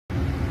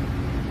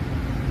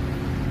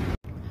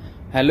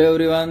Hello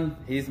everyone,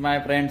 he is my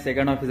friend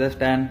second officer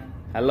Stan.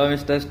 Hello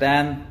Mr.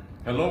 Stan.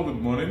 Hello, good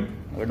morning.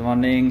 Good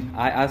morning.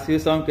 I ask you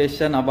some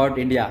question about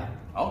India.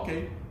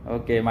 Okay.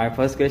 Okay, my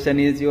first question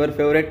is your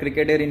favorite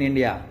cricketer in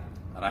India.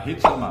 Rahit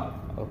Sharma.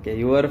 Okay,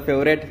 your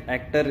favorite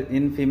actor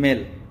in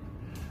female.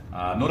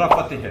 Noora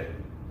Fateh.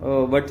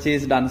 Oh, but she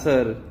is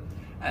dancer.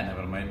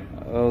 Never mind.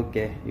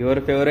 Okay,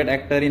 your favorite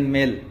actor in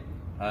male.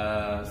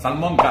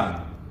 Salman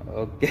Khan.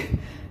 Okay,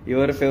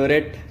 your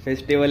favorite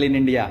festival in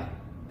India.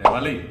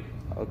 Diwali.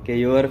 Okay,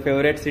 your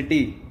favorite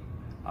city.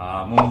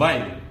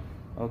 Mumbai.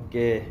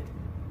 Okay,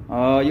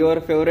 your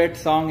favorite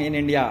song in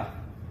India.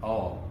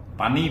 Oh,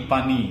 Pani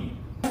Pani.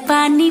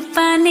 पानी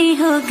पानी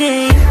हो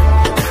गए.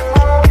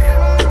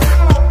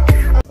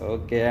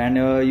 Okay, and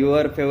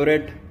your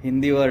favorite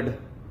Hindi word.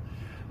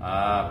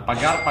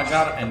 Pagar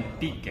Pagar and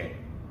TK.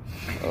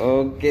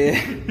 Okay,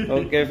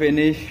 okay,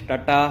 finish.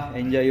 Tata,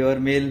 enjoy your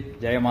meal.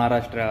 Jai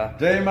Maharashtra.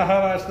 Jai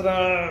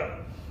Maharashtra.